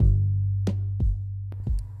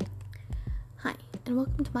and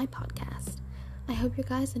welcome to my podcast. I hope you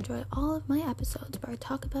guys enjoy all of my episodes where I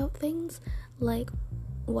talk about things like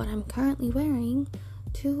what I'm currently wearing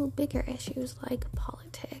to bigger issues like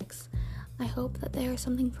politics. I hope that there is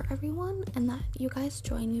something for everyone and that you guys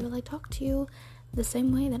join me while I talk to you the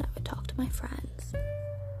same way that I would talk to my friends.